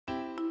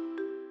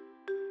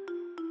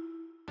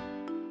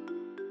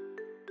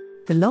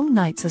The long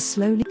nights are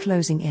slowly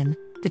closing in,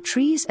 the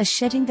trees are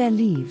shedding their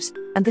leaves,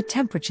 and the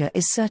temperature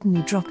is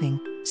certainly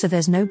dropping, so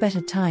there's no better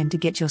time to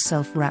get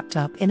yourself wrapped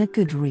up in a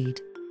good read.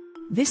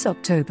 This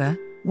October,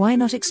 why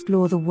not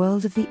explore the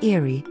world of the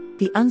eerie,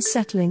 the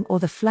unsettling, or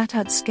the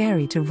flat-out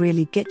scary to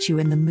really get you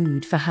in the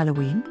mood for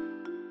Halloween?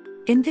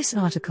 In this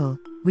article,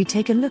 we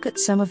take a look at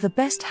some of the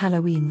best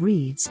Halloween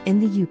reads in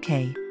the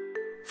UK.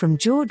 From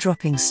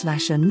jaw-dropping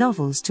slasher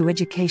novels to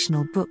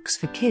educational books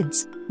for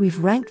kids,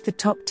 we've ranked the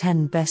top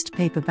 10 best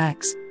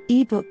paperbacks,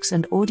 ebooks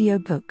and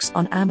audiobooks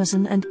on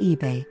Amazon and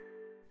eBay.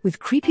 With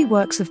creepy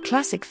works of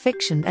classic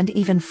fiction and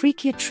even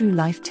freakier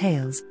true-life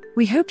tales,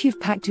 we hope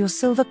you've packed your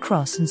silver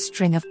cross and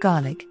string of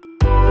garlic.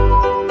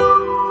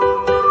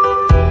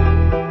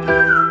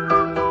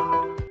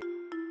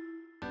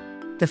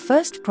 The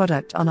first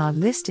product on our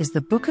list is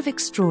the Book of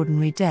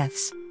Extraordinary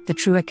Deaths, The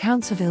True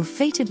Accounts of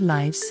Ill-Fated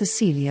Lives,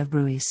 Cecilia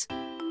Ruiz.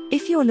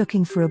 If you're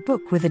looking for a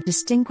book with a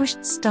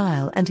distinguished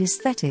style and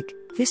aesthetic,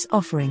 this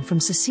offering from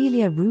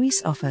Cecilia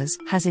Ruiz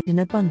has it in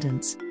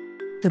abundance.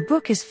 The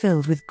book is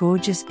filled with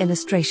gorgeous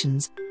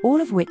illustrations, all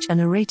of which are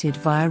narrated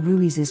via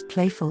Ruiz's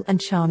playful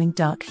and charming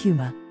dark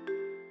humor.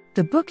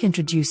 The book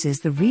introduces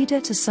the reader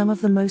to some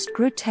of the most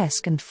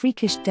grotesque and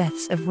freakish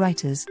deaths of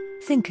writers,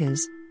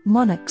 thinkers,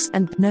 monarchs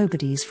and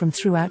nobodies from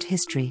throughout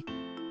history.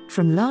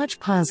 From large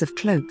piles of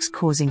cloaks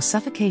causing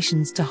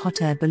suffocations to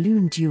hot air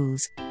balloon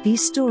duels,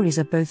 these stories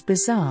are both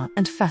bizarre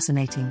and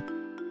fascinating.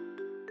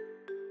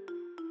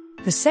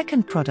 The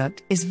second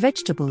product is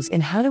Vegetables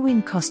in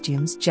Halloween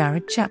Costumes,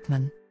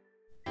 Chapman.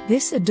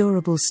 This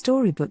adorable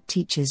storybook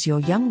teaches your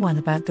young one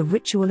about the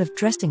ritual of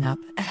dressing up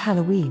at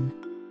Halloween.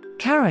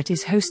 Carrot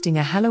is hosting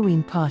a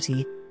Halloween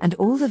party, and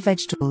all the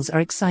vegetables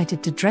are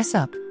excited to dress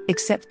up,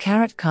 except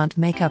Carrot can't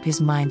make up his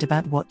mind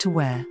about what to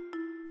wear.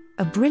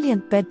 A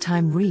brilliant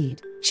bedtime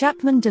read,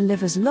 Chapman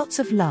delivers lots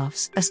of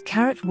laughs as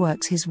Carrot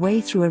works his way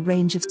through a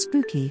range of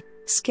spooky,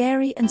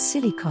 scary and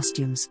silly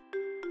costumes.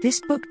 This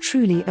book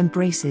truly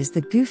embraces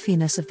the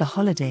goofiness of the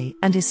holiday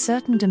and is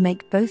certain to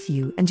make both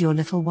you and your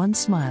little one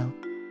smile.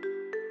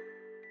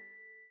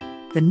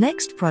 The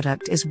next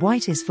product is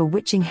White is for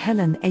Witching,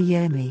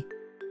 HelenOyeyemi.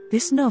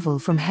 This novel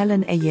from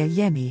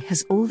HelenOyeyemi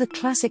has all the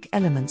classic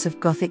elements of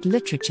Gothic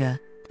literature,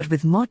 but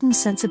with modern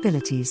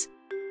sensibilities.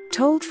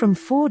 Told from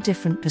 4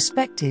 different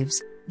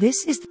perspectives,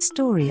 this is the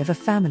story of a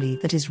family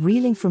that is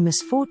reeling from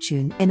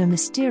misfortune in a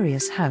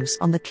mysterious house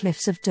on the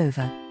cliffs of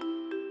Dover.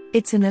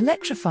 It's an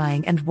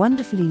electrifying and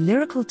wonderfully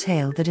lyrical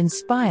tale that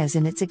inspires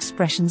in its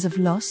expressions of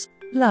loss,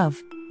 love,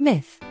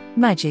 myth,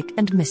 magic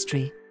and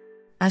mystery.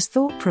 As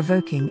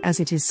thought-provoking as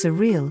it is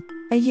surreal,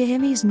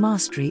 Oyeyemi's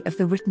mastery of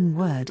the written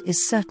word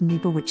is certainly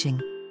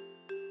bewitching.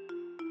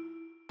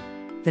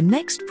 The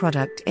next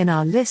product in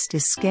our list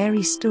is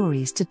Scary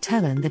Stories to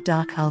Tell in the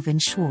Dark, Alvin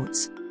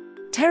Schwartz.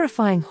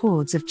 Terrifying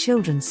hordes of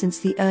children since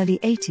the early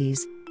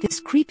 80s, this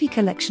creepy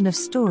collection of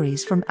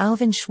stories from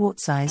Alvin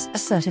Schwartz is a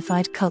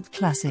certified cult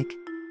classic.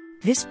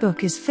 This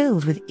book is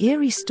filled with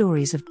eerie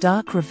stories of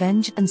dark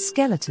revenge and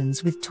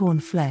skeletons with torn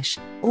flesh,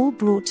 all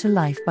brought to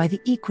life by the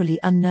equally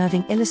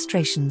unnerving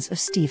illustrations of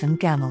Stephen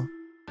Gammell.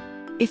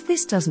 If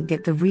this doesn't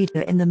get the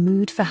reader in the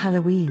mood for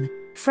Halloween,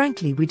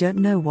 frankly we don't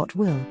know what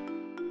will.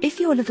 If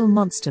your little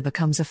monster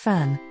becomes a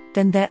fan,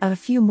 then there are a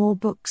few more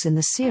books in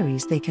the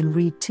series they can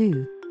read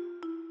too.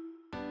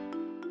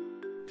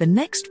 The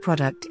next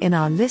product in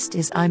our list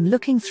is I'm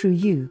Looking Through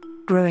You,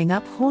 Growing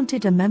Up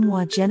Haunted, a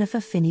memoir,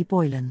 Jennifer Finney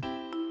Boylan.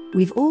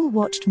 We've all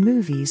watched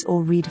movies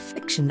or read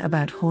fiction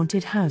about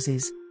haunted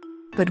houses.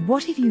 But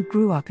what if you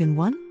grew up in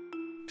one?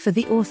 For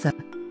the author,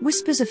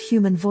 whispers of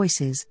human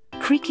voices,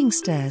 creaking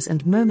stairs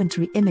and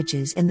momentary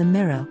images in the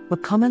mirror were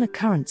common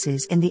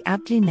occurrences in the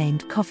aptly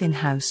named Coffin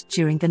House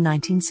during the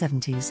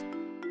 1970s.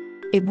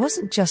 It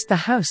wasn't just the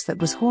house that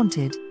was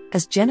haunted,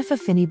 as Jennifer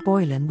Finney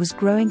Boylan was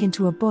growing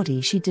into a body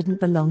she didn't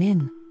belong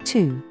in,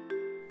 too.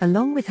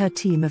 Along with her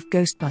team of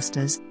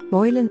Ghostbusters,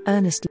 Boylan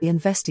earnestly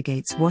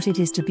investigates what it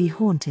is to be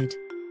haunted.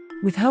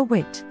 With her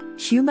wit,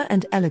 humor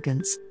and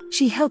elegance,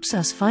 she helps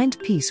us find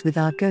peace with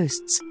our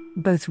ghosts,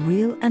 both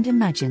real and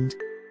imagined.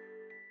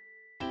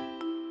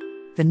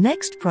 The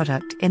next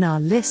product in our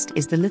list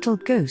is The Little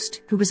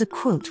Ghost Who Was a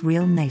Quilt,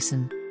 Riel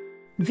Nason.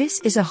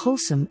 This is a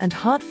wholesome and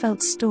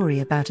heartfelt story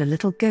about a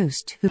little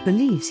ghost who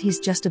believes he's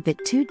just a bit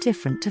too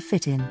different to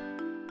fit in.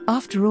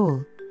 After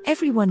all,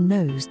 everyone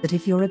knows that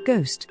if you're a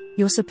ghost,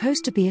 you're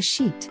supposed to be a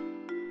sheet.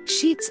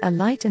 Sheets are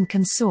light and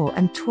can soar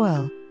and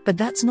twirl, but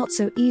that's not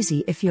so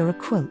easy if you're a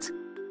quilt.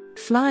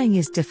 Flying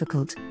is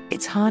difficult,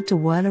 it's hard to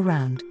whirl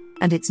around,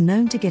 and it's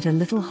known to get a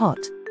little hot.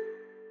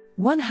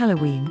 One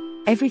Halloween,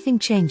 everything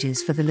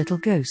changes for the little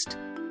ghost.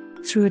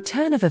 Through a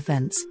turn of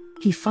events,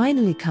 he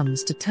finally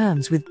comes to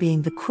terms with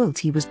being the quilt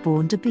he was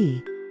born to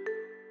be.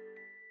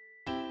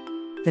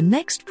 The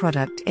next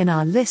product in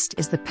our list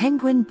is The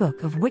Penguin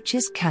Book of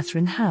Witches,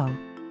 Katherine Howe.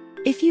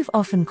 If you've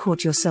often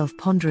caught yourself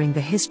pondering the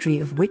history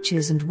of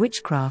witches and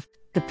witchcraft,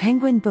 The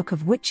Penguin Book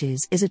of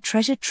Witches is a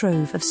treasure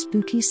trove of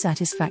spooky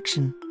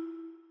satisfaction.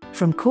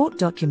 From court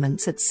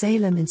documents at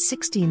Salem in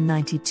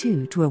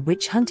 1692 to a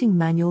witch-hunting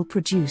manual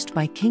produced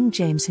by King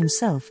James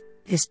himself,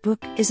 This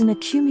book is an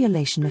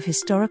accumulation of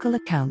historical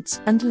accounts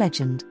and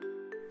legend.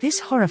 This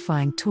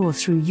horrifying tour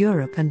through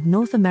Europe and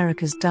North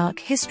America's dark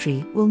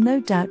history will no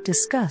doubt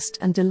disgust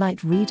and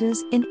delight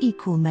readers in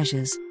equal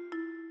measures.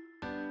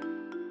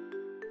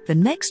 The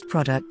next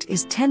product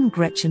is 10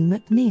 Gretchen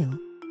McNeil.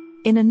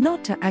 In a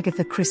nod to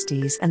Agatha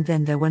Christie's And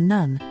Then There Were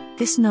None,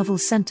 this novel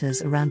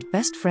centers around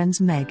best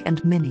friends Meg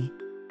and Minnie.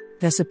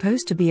 They're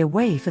supposed to be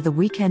away for the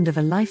weekend of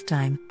a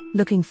lifetime,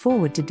 looking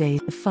forward to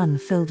days of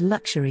fun-filled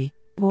luxury,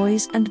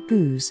 boys and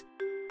booze.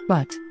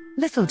 But,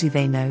 little do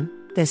they know,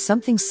 there's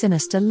something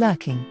sinister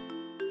lurking.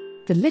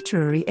 The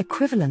literary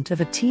equivalent of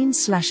a teen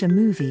slasher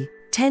movie,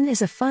 10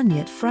 is a fun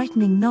yet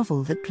frightening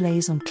novel that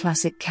plays on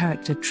classic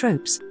character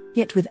tropes,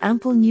 yet with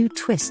ample new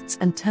twists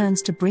and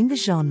turns to bring the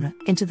genre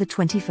into the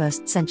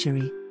 21st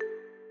century.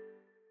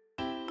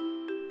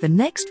 The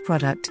next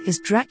product is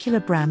Dracula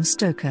Bram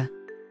Stoker.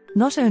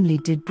 Not only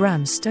did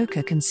Bram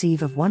Stoker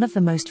conceive of one of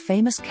the most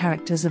famous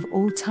characters of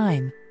all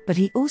time, but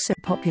he also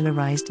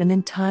popularized an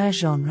entire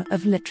genre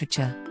of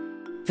literature.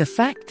 The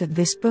fact that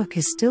this book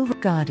is still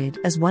regarded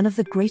as one of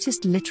the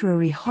greatest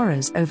literary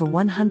horrors over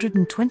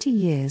 120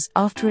 years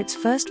after its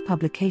first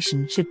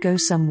publication should go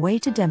some way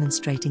to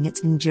demonstrating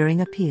its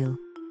enduring appeal.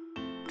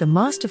 The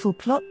masterful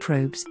plot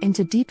probes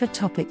into deeper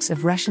topics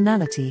of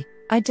rationality,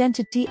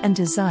 identity and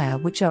desire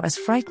which are as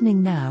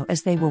frightening now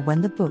as they were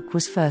when the book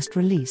was first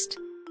released.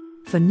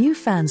 For new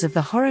fans of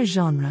the horror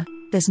genre,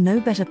 there's no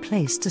better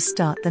place to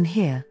start than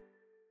here.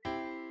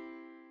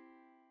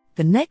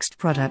 The next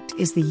product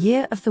is The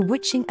Year of the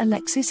Witching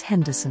Alexis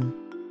Henderson.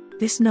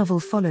 This novel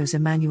follows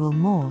Emmanuel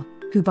Moore,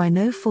 who by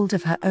no fault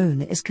of her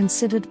own is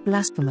considered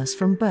blasphemous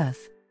from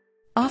birth.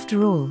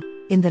 After all,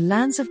 in the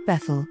lands of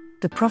Bethel,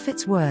 the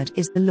prophet's word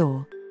is the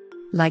law.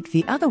 Like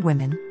the other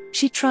women,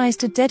 she tries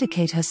to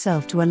dedicate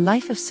herself to a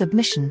life of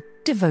submission,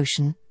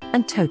 devotion,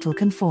 and total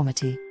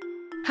conformity.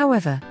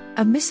 However,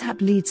 a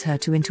mishap leads her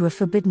into a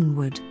forbidden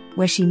wood,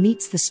 where she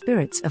meets the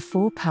spirits of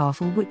 4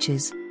 powerful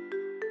witches.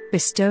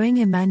 Bestowing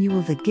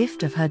Emmanuel the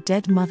gift of her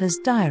dead mother's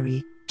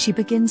diary, she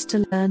begins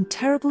to learn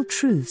terrible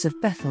truths of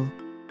Bethel.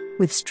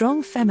 With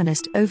strong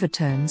feminist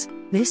overtones,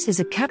 this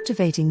is a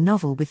captivating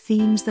novel with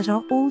themes that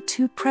are all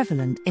too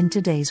prevalent in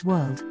today's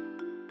world.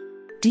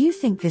 Do you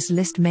think this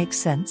list makes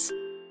sense?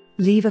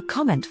 Leave a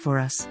comment for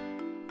us.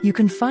 You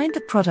can find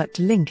the product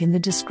link in the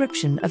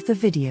description of the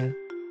video.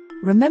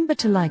 Remember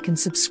to like and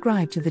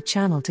subscribe to the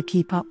channel to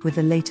keep up with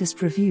the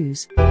latest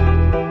reviews.